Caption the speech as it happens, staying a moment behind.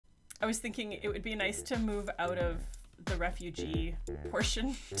I was thinking it would be nice to move out of the refugee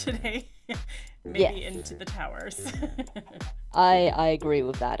portion today, maybe into the towers. I agree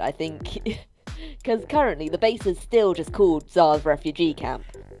with that. I think because currently the base is still just called Tsar's refugee camp.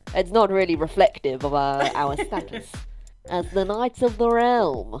 It's not really reflective of our status as the Knights of the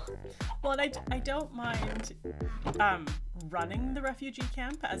Realm. Well, and I don't mind running the refugee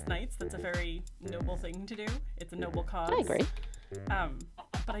camp as knights. That's a very noble thing to do. It's a noble cause. I agree.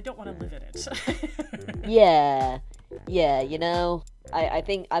 But I don't want to live in it. Yeah, you know, I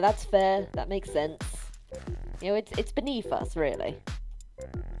think that's fair. That makes sense. You know, it's beneath us, really.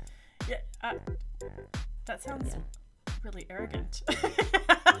 Yeah, that sounds really arrogant.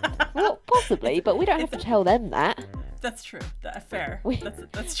 Well, possibly, but we don't have to tell them that. That's true. Fair.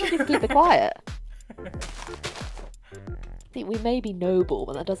 That's true. Just keep it quiet. See, we may be noble,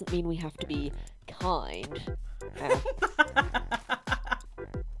 but that doesn't mean we have to be kind.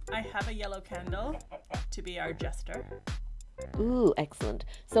 I have a yellow candle to be our jester. Ooh, excellent.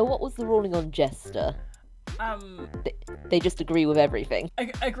 So what was the ruling on jester? They just agree with everything.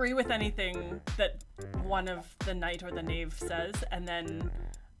 Agree with anything that one of the knight or the knave says, and then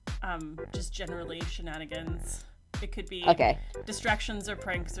just generally shenanigans. It could be distractions or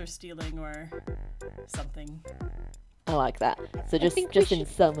pranks or stealing or something. I like that. So just in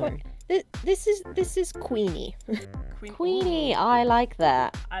summary. This is Queenie. Queenie, I like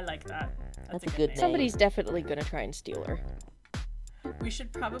that. I like that. That's a good name. Somebody's definitely gonna try and steal her. We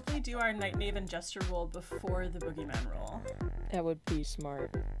should probably do our knight, knave, and jester roll before the boogeyman roll. That would be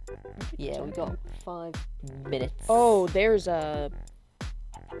smart. Yeah, we got 5 minutes. Oh, there's a...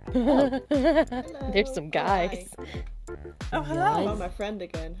 Hello. There's some guys. Hi. Oh, hello. Oh, my friend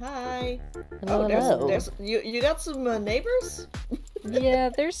again. Hi. Hello, oh, there's you got some neighbors? Yeah,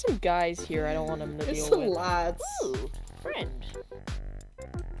 there's some guys here I don't want them to There's deal some with. lads. Ooh, friend.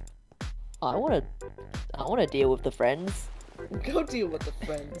 I wanna deal with the friends. Go deal with the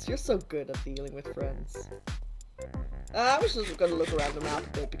friends. You're so good at dealing with friends. I was just gonna look around the map a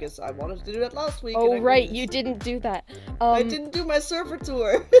bit because I wanted to do that last week. Oh, and right, you didn't do that. I didn't do my server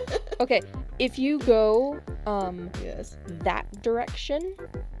tour. Okay, if you go, yes. that direction,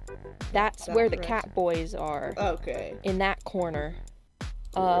 that's That where the direction. cat boys are. Okay. In that corner.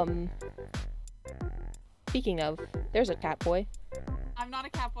 Speaking of, there's a cat boy. I'm not a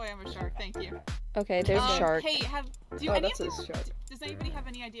cat boy, I'm a shark, thank you. Okay, there's a shark. Hey, That's a shark. does anybody have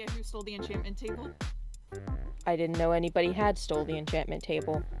any idea who stole the enchantment table? I didn't know anybody had stole the enchantment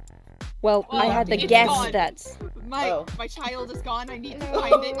table. Well, I Well, had the it's guess gone. that's... My child is gone, I need to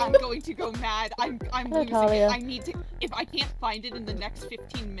find it, I'm going to go mad, I'm losing Thalia. it, I need to, if I can't find it in the next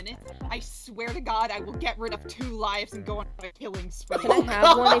 15 minutes, I swear to God I will get rid of 2 lives and go on a killing spree. Can I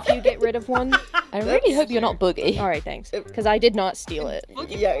have one if you get rid of one? I really hope you're not Boogie. Alright, thanks. Because I did not steal it.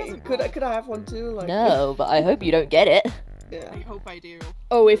 Yeah, could I have one too? Like, No, but I hope you don't get it. Yeah. I hope I do.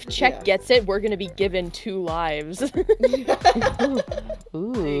 Oh, if Czech Yeah. gets it, we're gonna be given 2 lives.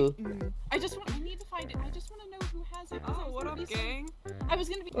 Ooh. I need to find it, I just want to know who has it. Oh, what up, gang? I was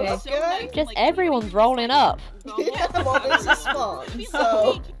gonna be What up, so gang? nice and, Just like, everyone's anybody who rolling decides- up. Yeah, well, this is fun.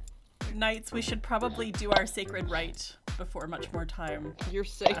 So. Knights, we should probably do our sacred rite before much more time. You're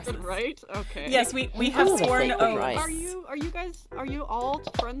sacred, passes. right? Okay. Yes, we have Ooh, sworn sacred oaths. rite. Are you all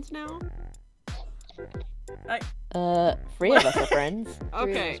friends now? 3 of us are friends.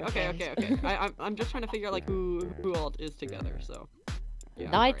 Okay, of us are okay. I'm just trying to figure out like who all is together. So. Yeah,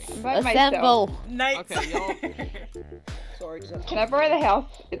 Knights, great. assemble! Knights. Okay, y'all. Sorry, just Can I borrow the house?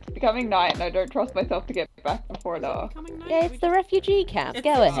 It's becoming night and I don't trust myself to get back before dark. Becoming night? Yeah, it's the refugee camp.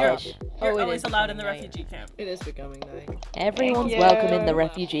 It's- Go it's your- ahead. You're it always is allowed in the becoming refugee camp. It is becoming night. Everyone's Yeah. welcome in the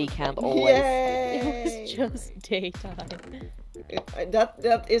refugee camp always. Yay! It's just daytime.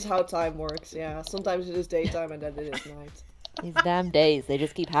 That is how time works. Yeah, sometimes it is daytime and then it is night. These damn days, they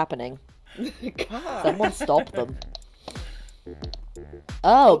just keep happening. God. Someone stop them.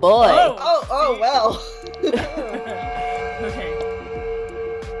 Oh boy! Oh well. Okay.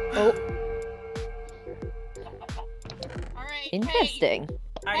 Oh, Alright, Interesting.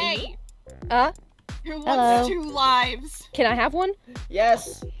 Hey! Who wants Hello. 2 lives? can I have one?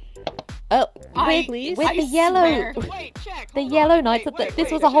 Yes. Oh, I- Please? with I the yellow, swear. Wait, check. the hold yellow on. knights. Wait,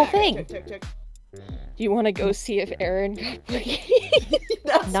 This was Wait, a whole check, thing. check. Do you want to go see if Arren got boogie?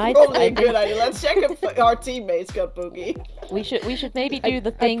 That's Knights, probably I a good idea. Let's check if our teammates got boogie. We should maybe do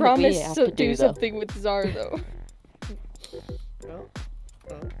the I thing that we promise have to to do do though. something with Czar though.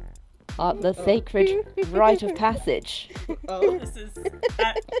 The sacred rite of passage. Oh. This is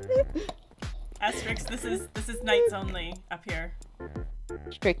asterisk. This is knights only up here.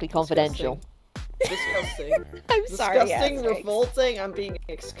 Strictly confidential. Disgusting. I'm sorry. Disgusting, Asterix. revolting, I'm being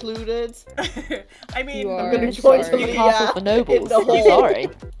excluded. I mean, You I'm are gonna join sorry. Thalia Castle for nobles. in the I'm hole. sorry.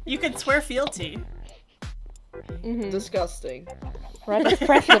 you could swear fealty. Disgusting. Right, let's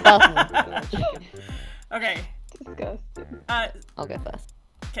press the button. Okay. Disgusting. I'll go first.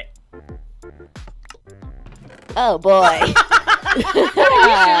 Okay. Oh boy. You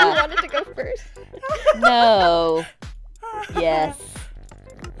wanted to go first. No. Yes.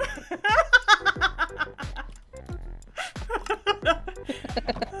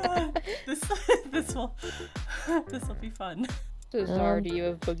 this will be fun. So, Zara, do you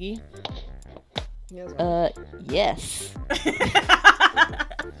have Boogie? Yes. Yes.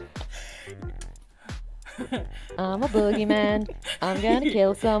 I'm a boogeyman. I'm gonna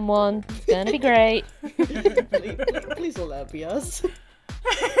kill someone. It's gonna be great. Please don't let me us.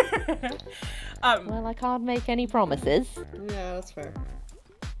 Well, I can't make any promises. Yeah, that's fair.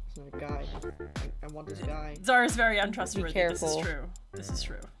 There's a guy. I want this guy. Zara's very untrustworthy. Be This is careful. true. This is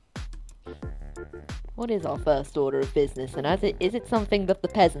true. What is our first order of business, and is it something that the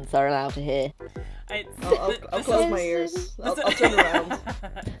peasants are allowed to hear? I'll close my ears. I'll turn around.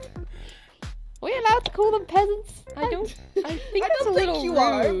 Are we allowed to call them peasants? I think I that's don't a think little you rude.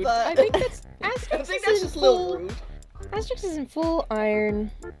 are, but- I think that's I Asterix think is that's in just a little full. rude. Asterix is in full iron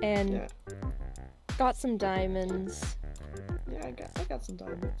and Yeah. got some diamonds. Yeah, I got some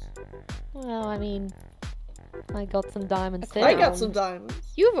diamonds. Well, I mean, I got some diamonds too. I got some diamonds.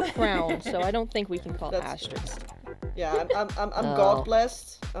 You have a crown, so I don't think we can call That's- Asterix. Yeah, I'm Oh. God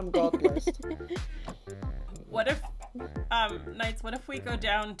blessed. I'm God blessed. What if, Knights, what if we go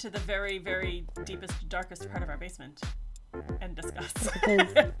down to the very, very deepest, darkest part of our basement and discuss?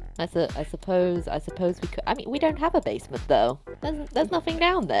 I suppose we could. I mean, we don't have a basement though. There's nothing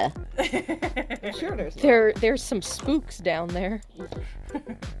down there. I'm sure there's not. There's some spooks down there.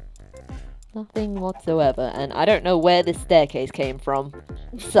 Nothing whatsoever, and I don't know where this staircase came from.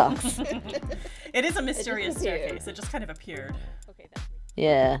 Sucks. It is a mysterious appeared. staircase. It just kind of appeared. Okay, that's me.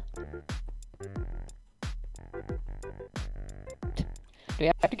 Yeah. Do we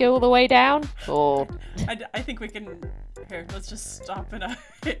have to go all the way down? Or I think we can. Here, let's just stop in a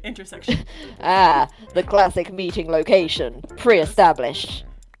intersection. the classic meeting location, pre-established.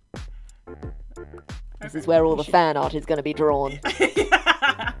 This is where all the fan art is going to be drawn.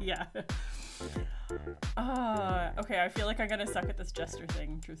 Yeah. Okay, I feel like I'm gonna suck at this jester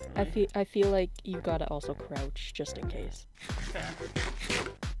thing, truthfully. I feel like you gotta also crouch just in case. Fair.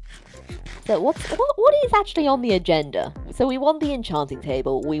 So what is actually on the agenda? So we want the enchanting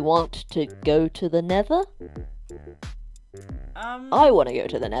table. We want to go to the Nether. I want to go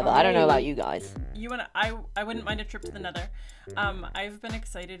to the Nether. I don't know about you guys. You wanna? I wouldn't mind a trip to the Nether. I've been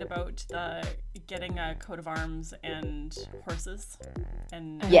excited about getting a coat of arms and horses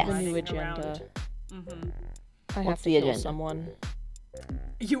and Yes. I have a new riding agenda. around. Mm-hmm. I have What's to the kill agenda? someone.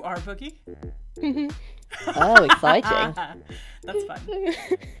 You are Boogie. Oh, exciting! That's fun.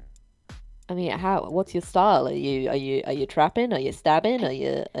 I mean, what's your style? Are you trapping? Are you stabbing?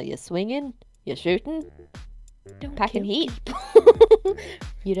 Are you swinging? You shooting? Don't Packing kill heat? people.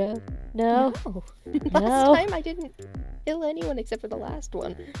 You don't? No. Last No. time I didn't kill anyone except for the last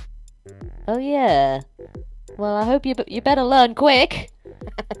one. Oh yeah. Well, I hope you better learn quick.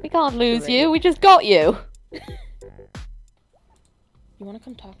 We can't lose you. We just got you. You want to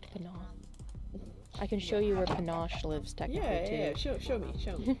come talk to Panosh? I can show you where Panosh lives technically Yeah. too. Show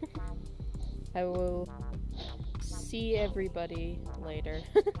me. I will see everybody later.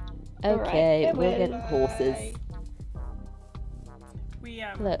 Okay, Alright, we'll I get will. horses. We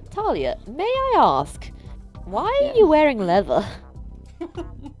Look, Thalia, may I ask, why are you wearing leather?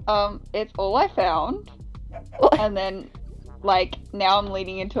 It's all I found, What? and then, like, now I'm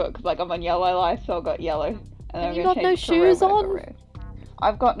leaning into it because, like, I'm on yellow life, so I've got yellow. And then Have I'm you gonna got no change to red shoes when I go on? red.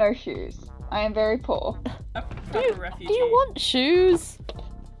 I've got no shoes. I am very poor. a Do proper you, refugee. do you want shoes?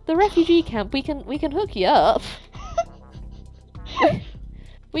 The refugee camp, we can hook you up.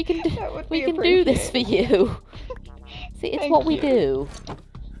 We can That would be do this for you. See, it's Thank what we you. do.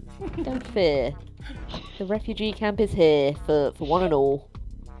 Don't fear. The refugee camp is here for one and all.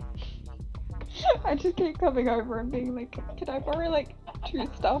 I just keep coming over and being like, can I borrow, like, 2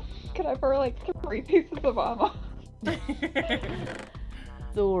 stuff? Can I borrow, like, 3 pieces of armor?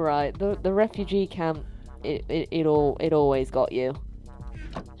 It's all right. The refugee camp, it always got you.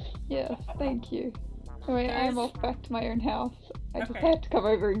 Yes, thank you. Anyway, I am off back to my own house. I just Okay. had to come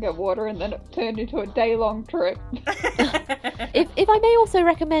over and get water, and then it turned into a day-long trip. If I may also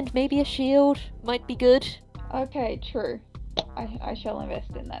recommend, maybe a shield might be good. Okay, true. I shall invest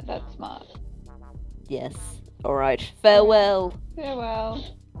in that. That's smart. Yes. All right. Farewell. Farewell.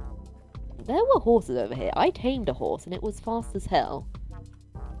 There were horses over here. I tamed a horse and it was fast as hell.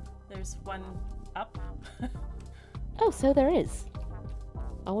 There's one up. Oh, so there is.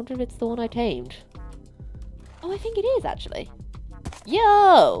 I wonder if it's the one I tamed. Oh, I think it is, actually.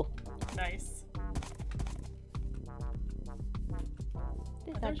 Yo! Nice.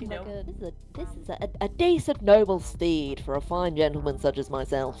 This is actually this is a decent noble steed for a fine gentleman such as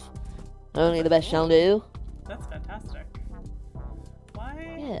myself. Only the best shall do. That's fantastic.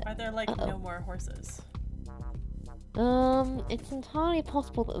 Why are there, like, no more horses? It's entirely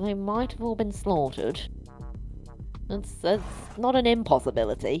possible that they might have all been slaughtered. That's not an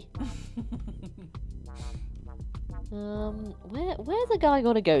impossibility. Where's the guy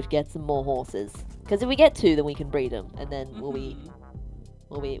gonna go to get some more horses? Because if we get 2, then we can breed them, and then we'll be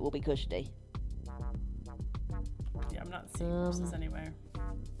cushy. Yeah, I'm not seeing horses anywhere.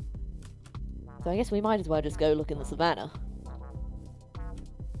 So I guess we might as well just go look in the savannah.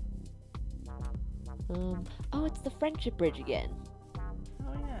 Oh, it's the Friendship Bridge again.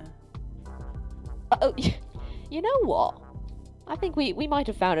 Oh yeah. Oh, you know what? I think we might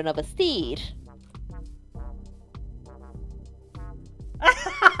have found another steed.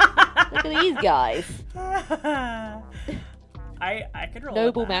 Look at these guys. I could roll.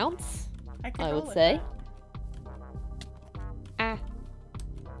 Noble with that. mounts, I would roll say. That.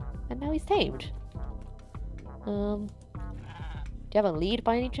 And now he's tamed. Do you have a lead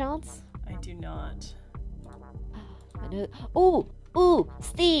by any chance? I do not. I know. Ooh,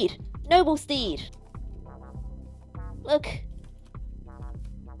 steed, noble steed. Look,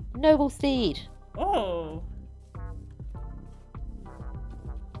 noble steed. Oh.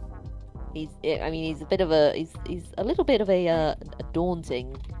 He's a bit of a he's a little bit of a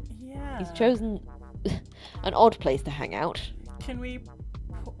daunting. Yeah. He's chosen an odd place to hang out. Can we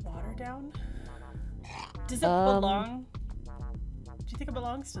put water down? Does it belong? Do you think it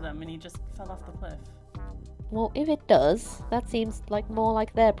belongs to them and he just fell off the cliff? Well, if it does, that seems like more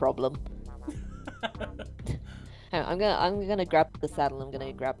like their problem. I'm gonna grab the saddle. I'm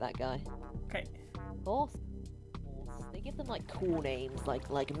gonna grab that guy. Okay. Horse. They give them like cool names, like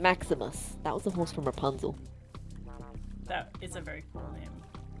Maximus. That was the horse from Rapunzel. That is a very cool name.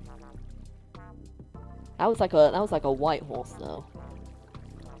 That was like a white horse though.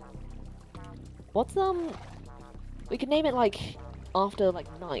 What's we could name it like after like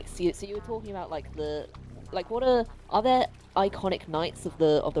knights. So you were talking about like what are there iconic knights of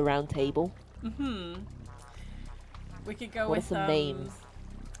the Round Table? Mm-hmm. We could go what with are some names?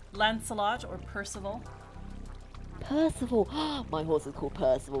 Lancelot or Percival. Percival. My horse is called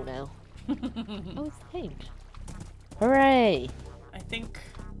Percival now. Oh, it's tamed. Hooray! I think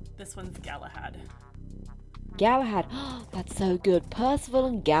this one's Galahad. Galahad. That's so good. Percival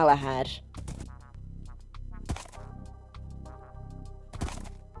and Galahad.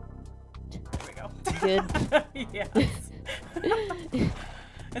 There we go. Good. Yes.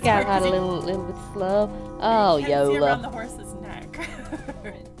 Galahad a little bit slow. Oh, you can't see Yola. around the horse's neck.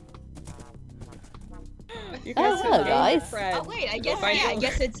 You Oh, hello, guys. Oh wait, I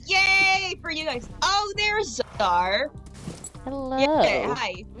guess it's yay for you guys. Oh, there's Czar. Hello. Yeah,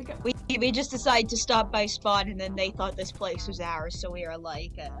 hi. We just decided to stop by Spawn, and then they thought this place was ours, so we were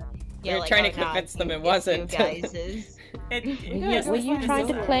like, we were trying to convince them it wasn't. You guys is. Were you trying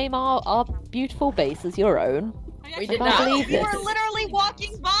to claim our beautiful base as your own? We did I not. can't believe We this. were literally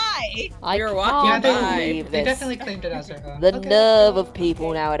walking by. I We were can't walking by. believe They this. definitely claimed it as their own. The Okay. nerve of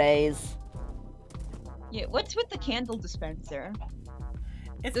people nowadays. Yeah, what's with the candle dispenser?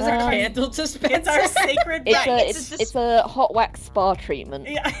 It's There's a our, candle dispenser. it's our sacred It's a hot wax spa treatment.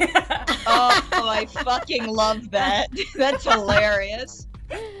 Yeah. Oh, I fucking love that. That's hilarious.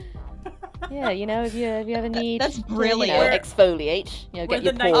 Yeah, you know, if you ever need That's to, brilliant. you know, exfoliate, you know, We're get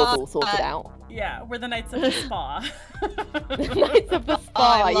your the knights- pores all sorted out. Yeah, we're the Knights of the Spa. Knights of the Oh,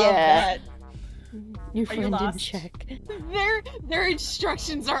 spa, I love yeah. that. Your Are you friend in lost? check. Their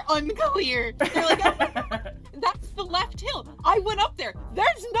instructions are unclear. They're like, that's the left hill. I went up there.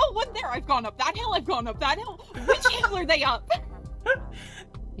 There's no one there. I've gone up that hill. I've gone up that hill. Which hill are they up?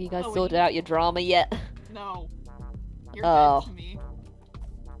 You guys Oh, sorted out your drama yet? No. You're Oh. dead to me.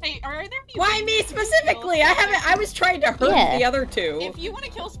 Hey, are there any Why me specifically? I was trying to hurt Yeah. the other two. If you want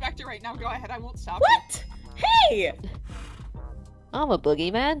to kill Spectre right now, go ahead. I won't stop What? Hey! I'm a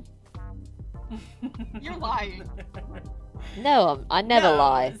boogeyman. you. You're lying. No, I never No,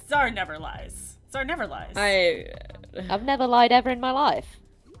 lie. Czar never lies. Czar never lies. I've never lied ever in my life.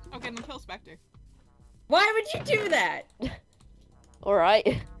 Okay, then kill Spectre. Why would you do that?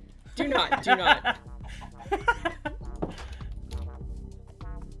 Alright. Do not. Do not.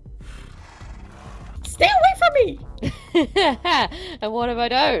 Stay away from me! And what if I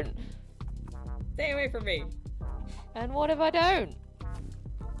don't? Stay away from me. And what if I don't?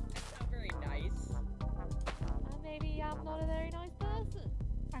 That's not very nice. Maybe I'm not a very nice person.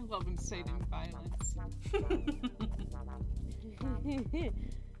 I love inciting violence.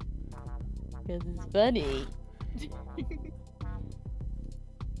 Because it's funny.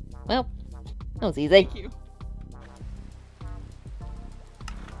 Well, that was easy. Thank you.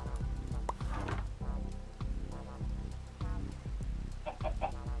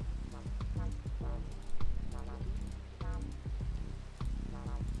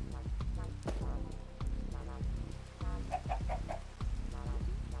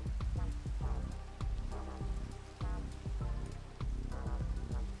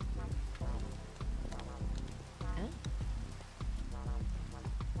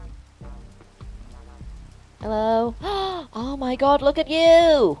 Hello. Oh my god, look at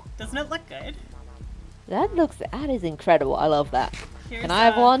you! Doesn't it look good? That is incredible. I love that. Here's, Can I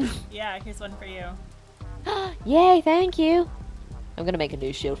have one? Yeah, here's one for you. Yay, thank you! I'm gonna make a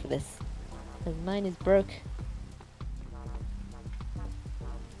new shield for this. Because mine is broke.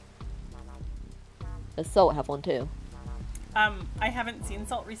 Does Salt have one too? I haven't seen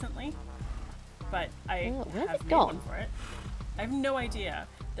Salt recently, but I where's have it made gone? one for it. I have no idea.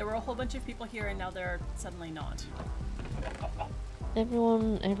 There were a whole bunch of people here and now they're suddenly not.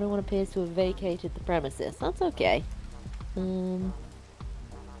 Everyone appears to have vacated the premises. That's okay. How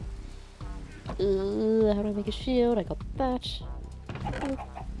do I make a shield? I got that.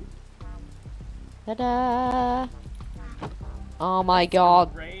 Ta-da! Oh my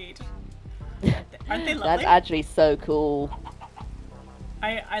god. Great. Aren't they lovely? That's actually so cool.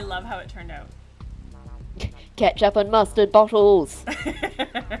 I love how it turned out. Ketchup and mustard bottles!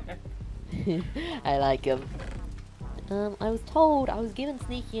 I like them. I was given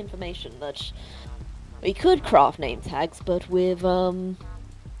sneaky information that we could craft name tags, but with, iron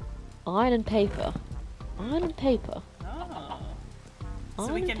and paper. Iron and paper. Oh. So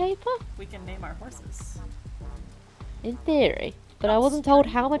Iron and paper? we can name our horses. In theory. But I wasn't told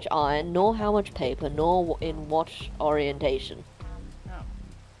how much iron, nor how much paper, nor in what orientation. Oh.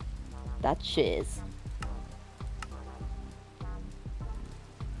 That's shiz.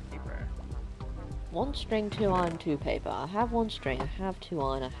 Paper. 1 string, 2 iron, 2 paper. I have 1 string, I have 2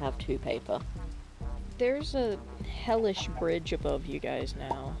 iron, I have 2 paper. There's a hellish bridge above you guys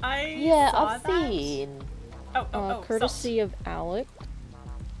now. Yeah, saw I've that. seen. Courtesy of Alec.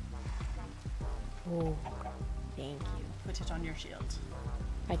 Oh, thank you. Put it on your shield.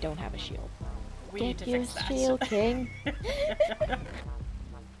 I don't have a shield. We need to Get your fix that. shield, king.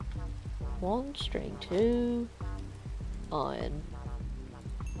 1 string, 2 iron,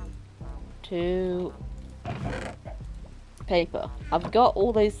 2 paper. I've got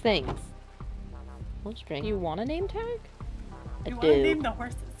all those things. 1 string. You want a name tag? I You do. want to name the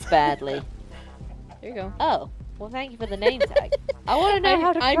horses? Badly. There you go. Oh, well, thank you for the name tag. I want to know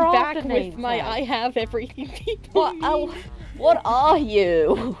how to I'm craft back a name with my tag. I have everything people What? need. What are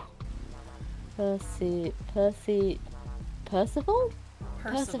you? Percival?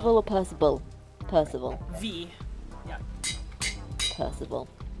 Percival or Percival? Percival. V. Yeah. Percival.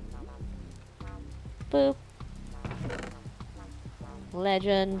 Boop.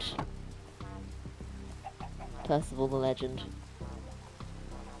 Legend. Percival the Legend.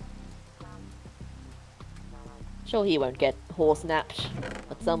 Sure he won't get horse napped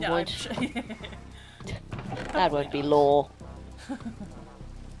at some No, point. I'm sure. That won't be law.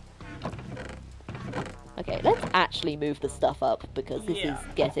 Okay, let's actually move the stuff up because this Yeah. is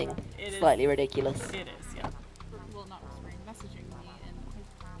getting It is- slightly ridiculous. It is, yeah. Well, not whispering, messaging me, and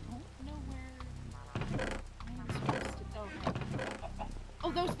I don't know where I'm supposed to go.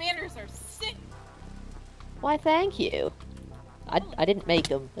 Oh, those banners are sick! Why, thank you. I didn't make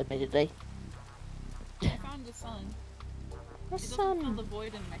them, admittedly. I found the sun. The It doesn't fill sun. the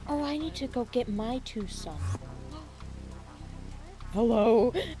void in my heart. Oh, I need to go get my 2 sons.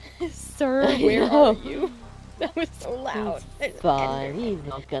 Hello, sir. I Where know. are you? That was so loud. It's fine, he's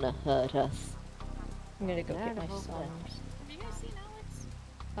not gonna hurt us. I'm gonna go get my Incredible. sons. Have you guys seen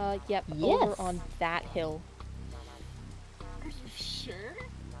Alex? Yep. Yes. Over on that hill. Are you sure?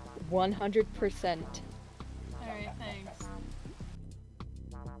 100%. Alright, thanks.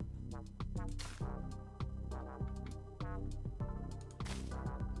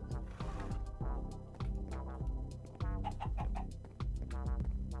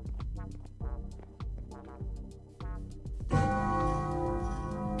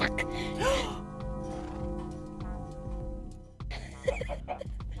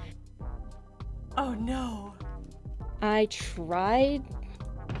 Oh no. I tried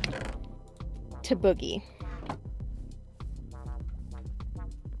to boogie.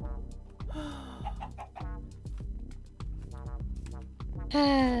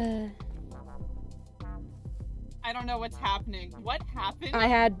 I don't know what's happening. What happened? I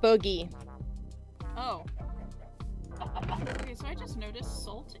had Boogie. Oh. Okay, so I just noticed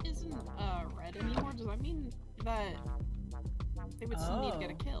Salt isn't red anymore. Does that mean that they would still need to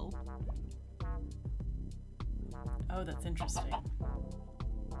get a kill? Oh, that's interesting.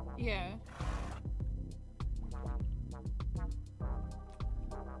 Yeah.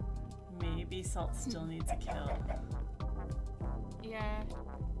 Maybe Salt still needs a kill. Yeah.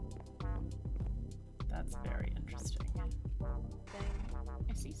 That's very interesting.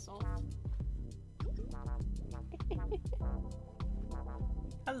 I see Salt.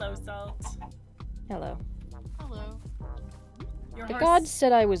 Hello, Salt. Hello. Hello. Your The horse... gods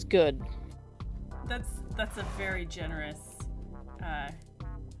said I was good. That's a very generous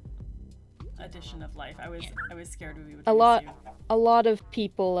addition of life. I was scared we would lose you. A lot of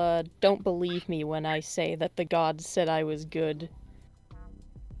people don't believe me when I say that the gods said I was good.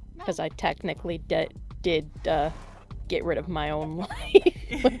 Because I technically did get rid of my own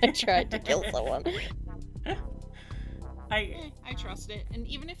life when I tried to kill someone. I trust it, and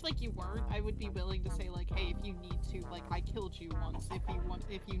even if like you weren't, I would be willing to say like, hey, if you need to, like, I killed you once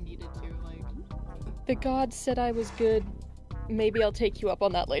if you needed to, like. The gods said I was good. Maybe I'll take you up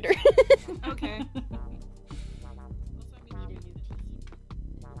on that later. Okay.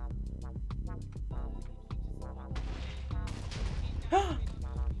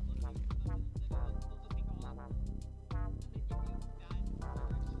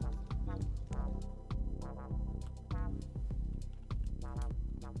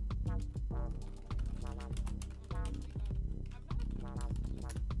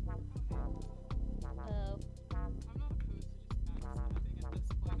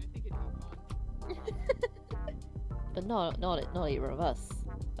 But not either of us.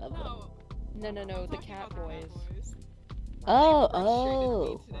 No, the cat boys.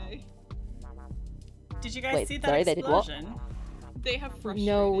 Oh. Did you guys Wait, see that sorry, they did what? explosion? They have frustrated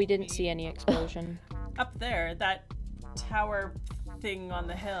No, we didn't me. see any explosion. Up there, that tower thing on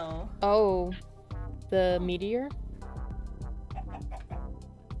the hill. Oh, the meteor?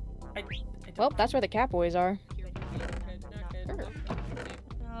 Well, that's where the cat boys are.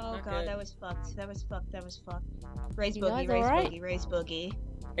 Oh god, that was fucked. That was fucked. Raise You boogie, guys alright? raise boogie.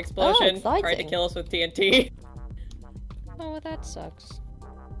 Explosion. exciting. Tried to kill us with TNT. Oh, that sucks.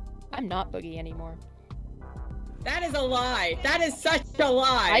 I'm not Boogie anymore. That is a lie. That is such a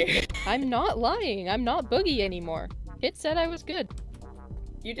lie. I'm not lying. I'm not Boogie anymore. It said I was good.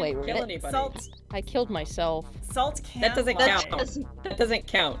 You didn't Wait, kill what? anybody. Salt. I killed myself. Salt can't. That doesn't lie. count. That doesn't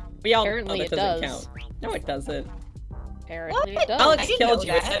count. We all Apparently know it that doesn't does. count. No, it doesn't. Apparently it does. Alex didn't killed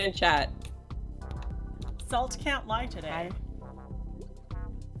know you. It that. said in chat. Salt can't lie today.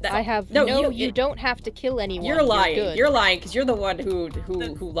 I have No, you don't have to kill anyone. You're lying. good. You're lying because you're the one who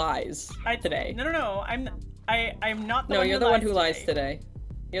lies today. No. I'm not the No, one you're who the one lies who lies today. today.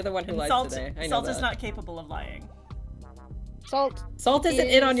 You're the one who And lies Salt, today. I know Salt that. is not capable of lying. Salt isn't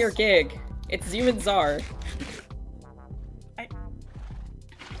in on your gig. It's you and Czar.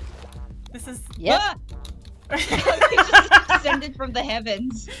 This is. Yep. He just descended from the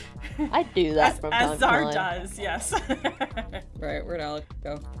heavens. I do that from time As to Czar time. does, yes. Right, where'd Alex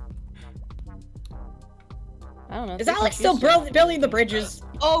go? I don't know. Is Alex still building the bridges?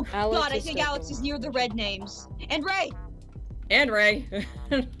 Oh Alex god, I is think so Alex cool. is near the red names. And Ray! And Ray.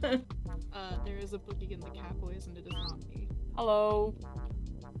 There is a boogie in the cat boys, and it is not me. Hello.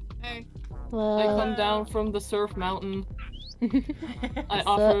 Hey. I come down from the surf mountain. I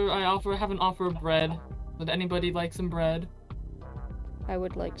have an offer of bread. Would anybody like some bread? I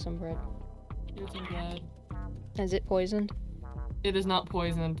would like some bread. Here's some bread. Is it poisoned? It is not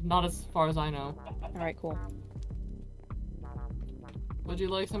poisoned, not as far as I know. Alright, cool. Would you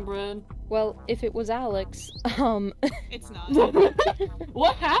like some bread? Well, if it was Alex, It's not.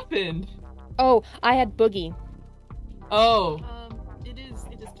 What happened? Oh, I had Boogie. Oh. It is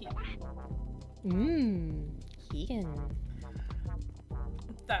Kegan. Kegan.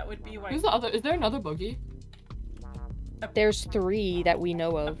 That would be why. Who's the other? Is there another boogie? There's 3 that we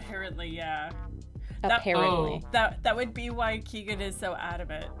know of. Apparently, yeah. Apparently. That would be why Kegan is so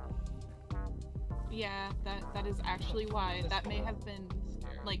adamant. Yeah, that is actually why. That may have been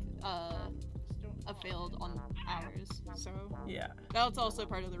like a failed on ours. So yeah, that's also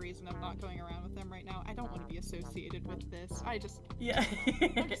part of the reason I'm not going around with them right now. I don't want to be associated with this. I'm just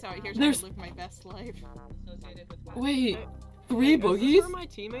out here trying to live my best life. Wait, 3 Is this boogies? where my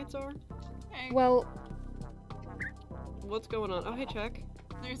teammates are? Hey, Well, What's going on? Oh, hey, check.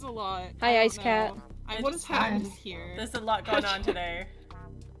 there's a lot. Hi, I don't Icecat. know. I What just is happening was here. there's a lot going on today.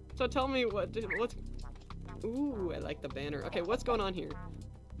 So tell me what's... Ooh, I like the banner. Okay, what's going on here?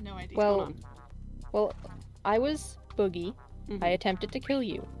 No idea. Well, I was Boogie. I attempted to kill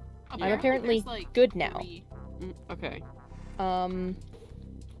you. Apparently I'm apparently there's, like, good now. 3. Okay.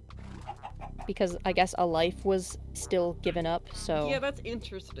 Because I guess a life was still given up, so... Yeah, that's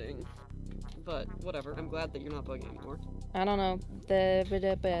interesting. But whatever. I'm glad that you're not bugging anymore. I don't know.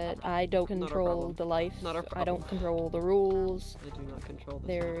 But I don't control the life. Not our problem. I don't control the rules. I do not control this.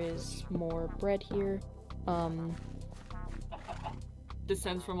 There is more bread here.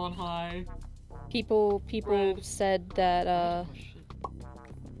 Descends from on high. People said that,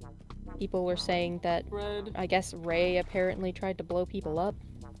 people were saying that, I guess Ray apparently tried to blow people up.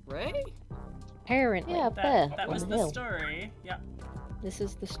 Ray? Apparently. Yeah, That was the story. Yeah. This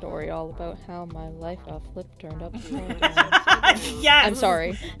is the story all about how my life got flipped, turned upside down. Yes! I'm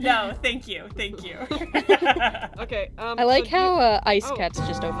sorry. No, thank you. Thank you. Okay, I like how Icecat's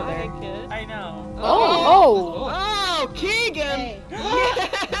just over there. I know. Oh, Kegan! Hey.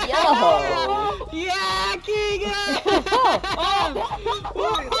 Yo! Yeah, Kegan!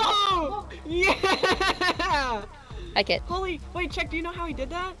 Oh, yeah! I get. Holy, wait, check, do you know how he did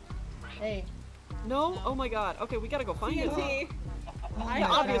that? Hey. No? Oh my god. Okay, we gotta go find it. TNT. Yeah,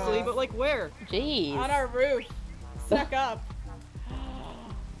 obviously, but like where? Jeez. On our roof. Stuck up.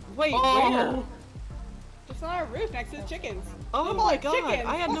 Wait, where? Just on our roof next to the chickens. Oh my god, chickens.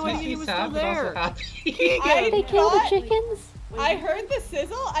 I had no idea he was still there. Did they kill the chickens? I heard the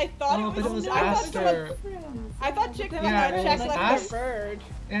sizzle. I thought it was Aster. I thought chickens Yeah, check it was left their bird.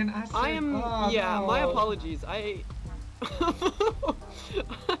 And Aster. I am. My apologies.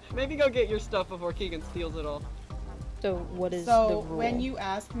 Maybe go get your stuff before Kegan steals it all. So what is the So rule? when you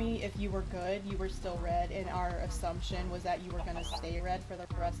asked me if you were good, you were still red, and our assumption was that you were gonna stay red for the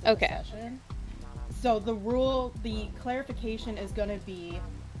rest of the session. So the rule, the clarification is gonna be,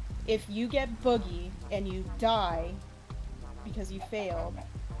 if you get Boogie and you die because you failed,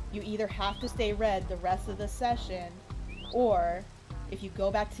 you either have to stay red the rest of the session, or if you go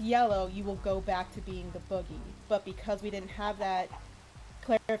back to yellow, you will go back to being the Boogie. But because we didn't have that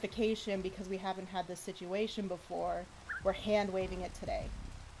clarification, because we haven't had this situation before, we're hand waving it today.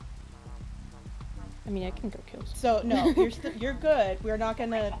 I mean, I can go kill some. So no, you're good. We're not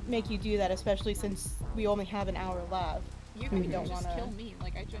gonna make you do that, especially since we only have an hour left. You We can don't just wanna... kill me.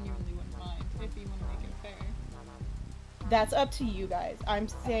 Like, I genuinely wouldn't mind if you want to make it fair. That's up to you guys. I'm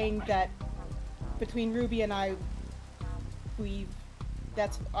saying that between Ruby and I,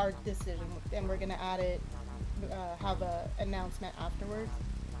 that's our decision, and we're gonna add it, have a announcement afterwards.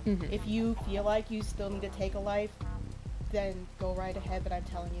 If you feel like you still need to take a life, then go right ahead, but I'm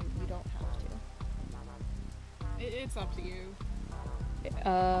telling you, you don't have to. It's up to you. You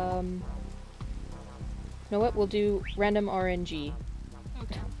know what? We'll do random RNG.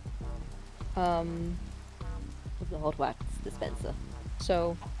 Okay. With the hot wax dispenser.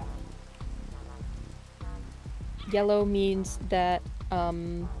 So yellow means that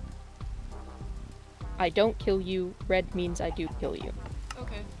I don't kill you. Red means I do kill you.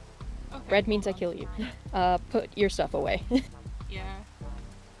 Okay. Red means I kill you. Put your stuff away. Yeah.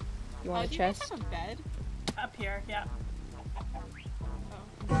 You want a do chest? You guys have a bed? Up here, yeah.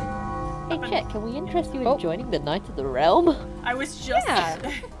 Hey, Chet, can we interest you in joining the Knights of the Realm? I was just... Here,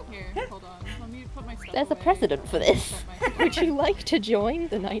 hold on. Let me put my stuff There's a away. precedent for this. Would you like to join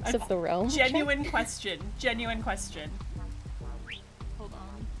the Knights of the Realm? Genuine question. Genuine question. Hold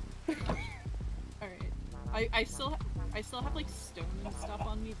on. Alright. I still have like stone and stuff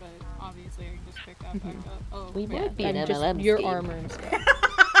on me, but obviously I can just pick that back up. Oh, We yeah. might be an And just MLM your scheme. armor and stuff.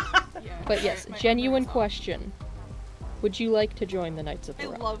 Yeah, But yes, my genuine armor's on. question. Would you like to join the Knights of the I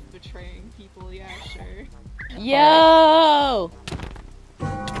Realm? love betraying people, yeah, sure. Yo!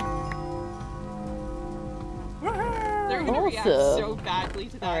 They're gonna react so badly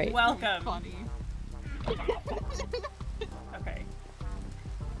to that. Alright. It's Welcome. Funny. Okay.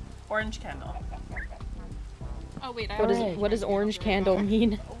 Orange candle. Oh wait, What does orange candle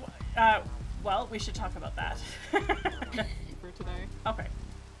mean? Well, we should talk about that. for today. Okay.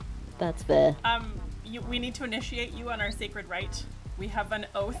 That's fair. We need to initiate you on our sacred rite. We have an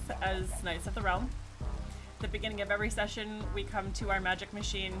oath as Knights of the Realm. At the beginning of every session, we come to our magic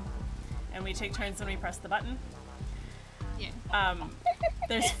machine, and we take turns when we press the button. Yeah.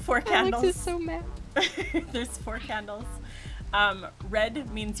 There's 4 candles. Alex is so mad. There's 4 candles.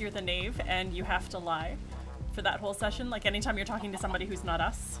 Red means you're the knave, and you have to lie for that whole session. Like anytime you're talking to somebody who's not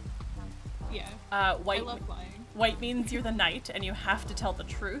us. Yeah. White. I love lying. White means you're the knight, and you have to tell the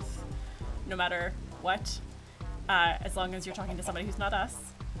truth, no matter what, as long as you're talking to somebody who's not us.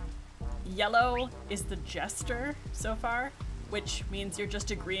 Yellow is the jester so far, which means you're just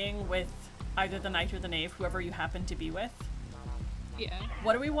agreeing with either the knight or the knave, whoever you happen to be with. Yeah.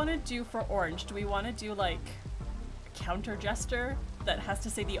 What do we want to do for orange? Do we want to do like a counter jester that has to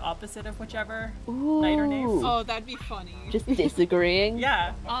say the opposite of whichever knight or knave? Oh, that'd be funny. Just disagreeing.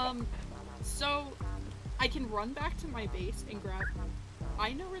 Yeah. So I can run back to my base and grab.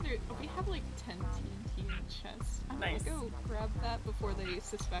 I know where we have like 10 TNT in the chest. I'm gonna go grab that before they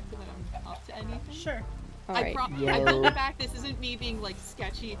suspect that I'm up to anything. Sure. I will be back. This isn't me being like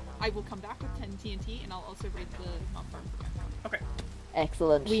sketchy. I will come back with 10 TNT and I'll also raid the mob farm for that. Okay.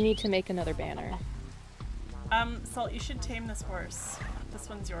 Excellent. We need to make another banner. Salt, you should tame this horse. This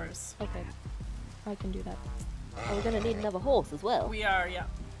one's yours. Okay. I can do that. Oh, we're gonna need another horse as well. We are, yeah.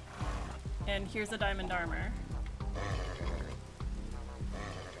 And here's a diamond armor.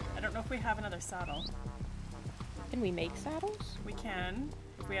 I don't know if we have another saddle. Can we make saddles? We can,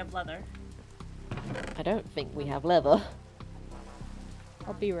 if we have leather. I don't think we have leather.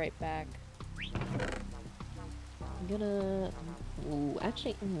 I'll be right back. I'm gonna... Ooh,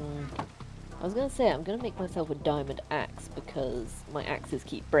 actually... I was gonna say, I'm gonna make myself a diamond axe because my axes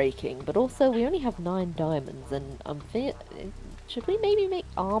keep breaking, but also we only have 9 diamonds and I'm thinking... Should we maybe make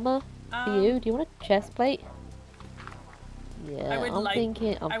armor for you? Do you want a chest plate? Yeah, I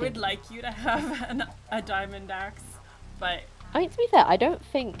would like you to have a diamond axe, but... I mean, to be fair, I don't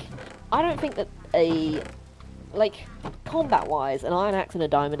think that like, combat-wise, an iron axe and a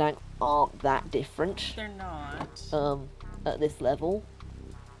diamond axe aren't that different. They're not. At this level.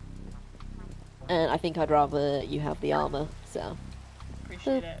 And I think I'd rather you have the armor, so...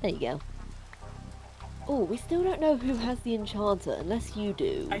 Appreciate it. There you go. Oh, we still don't know who has the enchanter, unless you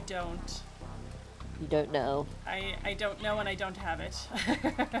do. I don't. You don't know. I don't know and I don't have it.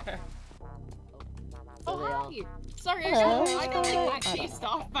 Oh, hi! Sorry, Hello. I got like chased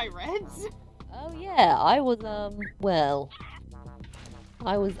off by reds. Oh yeah, I was well,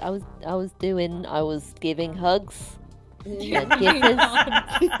 I was giving hugs and kisses,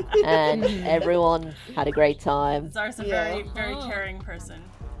 and everyone had a great time. Zar's a very caring person.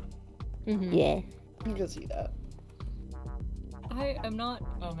 Yeah. You can see that. I am not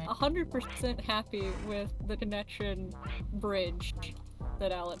 100% happy with the connection bridge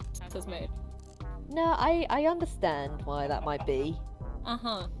that Alex has made. No, I understand why that might be.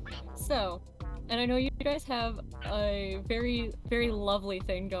 So, and I know you guys have a very, very lovely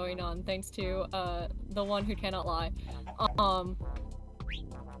thing going on thanks to the one who cannot lie.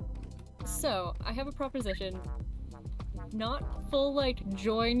 So, I have a proposition. Not full, like,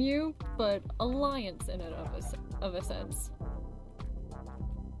 join you, but alliance in it of a sense.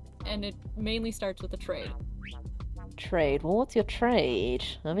 And it mainly starts with a trade. Trade? Well, what's your trade?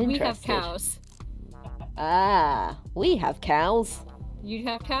 I'm interested. We have cows. Ah, we have cows. You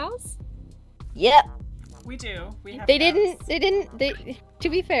have cows? Yep. We do. We have They cows. didn't, to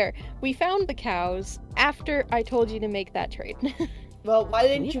be fair, we found the cows after I told you to make that trade. Well, why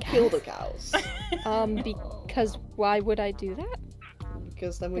didn't you kill the cows? Because why would I do that?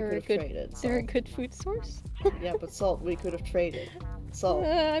 Because then we could have traded. They're a good food source. Yeah, but Salt, we could have traded. Salt.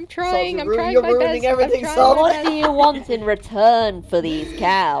 I'm trying. Salt, I'm trying you're my ruining best. everything, Salt. What do you want in return for these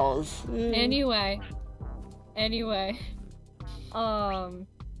cows? Anyway,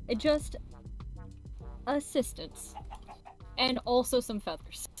 just assistance, and also some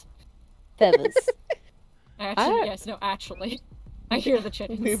feathers. Feathers. Actually, yes, no, actually, I hear the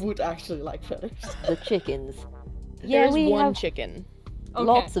chickens. We would actually like feathers. The chickens. Yeah, There's we one have chicken. Okay.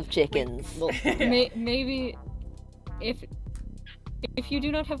 Lots of chickens. Maybe if you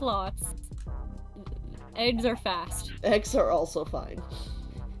do not have lots, eggs are fast. Eggs are also fine.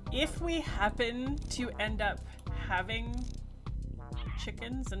 If we happen to end up having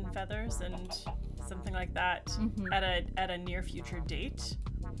chickens and feathers and something like that at a near future date,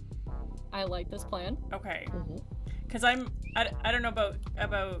 I like this plan. Okay. Because I don't know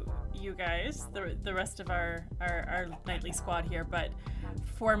about you guys, the rest of our nightly squad here, but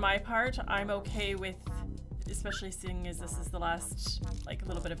for my part, I'm okay with, especially seeing as this is the last like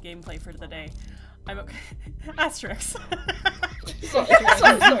little bit of gameplay for the day. I'm okay. Asterix. Sorry.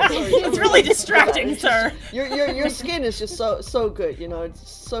 It's really distracting, sir. Your skin is just so good, you know, it's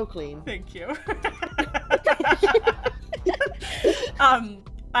so clean. Thank you.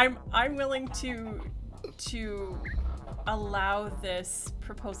 I'm willing to allow this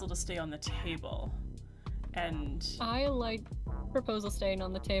proposal to stay on the table, and I like proposal staying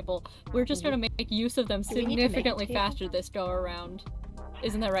on the table. We're just gonna make use of them significantly faster this go around.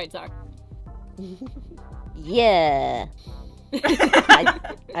 Isn't that right, Zach? Yeah.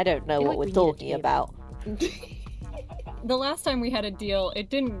 I don't know what we're talking about. The last time we had a deal, it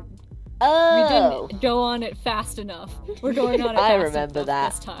didn't. Oh. We didn't go on it fast enough. We're going on it fast I remember enough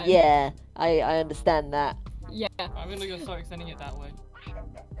that. This time. Yeah, I understand that. Yeah. I'm really gonna start extending it that way.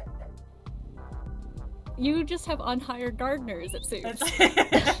 You just have unhired gardeners, it seems.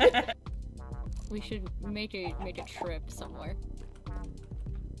 We should make a trip somewhere.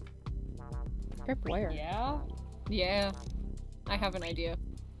 Trip where? Yeah. Yeah. I have an idea.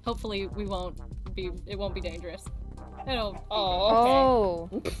 Hopefully it won't be dangerous. It'll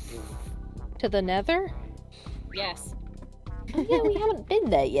okay. To the Nether? Yes. Oh yeah, we haven't been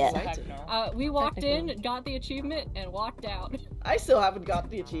there yet. We walked in, got the achievement, and walked out. I still haven't got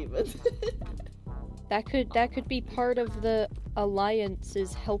the achievement. That could be part of the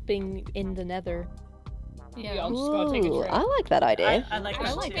alliance's helping in the Nether. Yeah. I'm just gonna take a trip. I like that idea. I like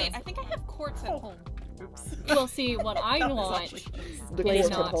that too. I think I have quartz at home. Oops. Well, see, what I want is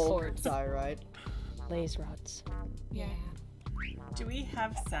not quartz. Right? Blaze rods. Yeah. Do we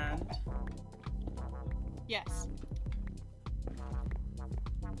have sand? Yes.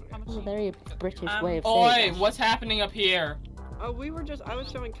 It's a very British way of saying Oi, that. what's happening up here? I was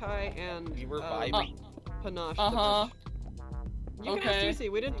showing Kai and we were vibing. Panosh. You can ask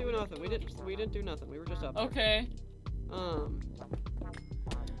CC. We didn't do nothing. We didn't do nothing. We were just up there. Okay.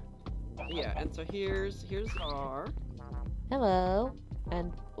 Yeah, and so here's our. Hello,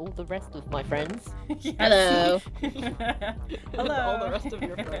 and all the rest of my friends. Yes. Hello. Hello. All the rest of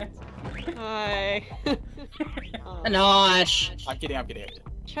your friends. Hi. Panosh. I'm kidding.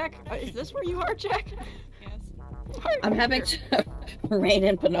 Check. Is this where you are, Check? Yes. I'm having to rain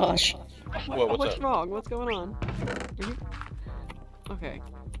in Panosh. Whoa, what's wrong? What's going on? Are you... Okay.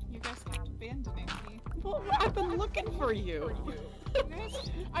 You guys kept abandoning me. Well, I've been looking for you.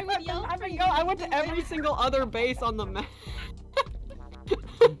 I would yell for you. I went to every single other base on the map.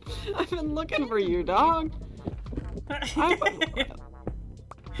 I've been looking for you, dog.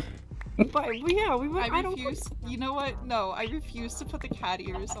 But yeah, we went. I refuse. You know what? No, I refuse to put the cat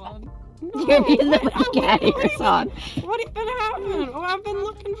ears on. No, you didn't put the cat ears on. What has been happening? Oh, I've been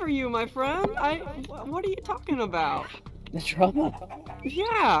looking for you, my friend. What are you talking about? The trauma.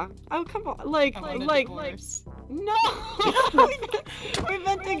 Yeah. Oh, come on. Like. No. We've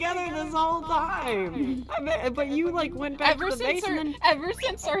been together this whole time. But you went back to the base and then... Ever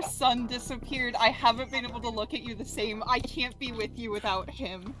since our son disappeared, I haven't been able to look at you the same. I can't be with you without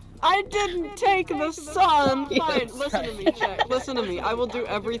him. I didn't take the sun! Fine, listen to me, Jack. Listen to me. I will do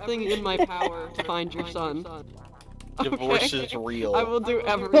everything in my power to find your son. Divorce is real. I will do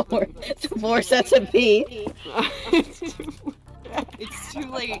everything. Divorce, that's a P. It's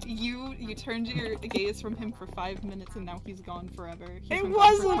too late. You turned your gaze from him for 5 minutes and now he's gone forever. It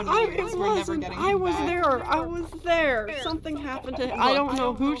wasn't. I was there. I was there. Something happened to him. I don't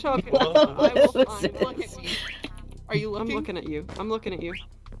know who took it. Look at me. Are you looking? I'm looking at you. I'm looking at you.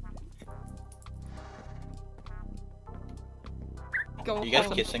 Go you guys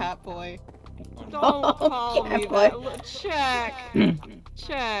home, kissing? Cat boy. Don't call me that. Check.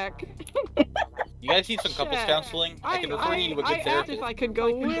 Check. You guys need some couples counseling? I can refer you to a good I asked therapist. if I could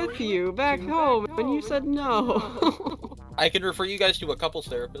go with you back home, and you said no. I can refer you guys to a couples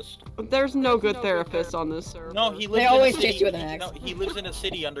therapist. There's no good therapist on this server. No, he lives They in always a city. chase you with an axe. No, he lives in a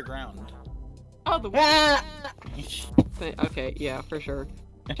city underground. Oh, the Okay, yeah, for sure.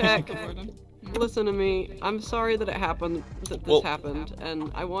 Check. Listen to me. I'm sorry that it happened. That this happened,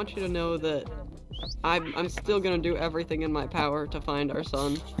 and I want you to know that I'm still gonna do everything in my power to find our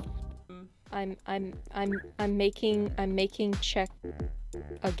son. I'm making Check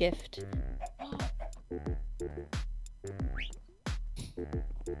a gift.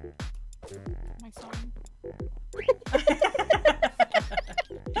 My son.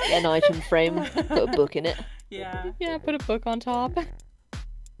 Get an item frame, put a book in it. Yeah. Yeah, put a book on top.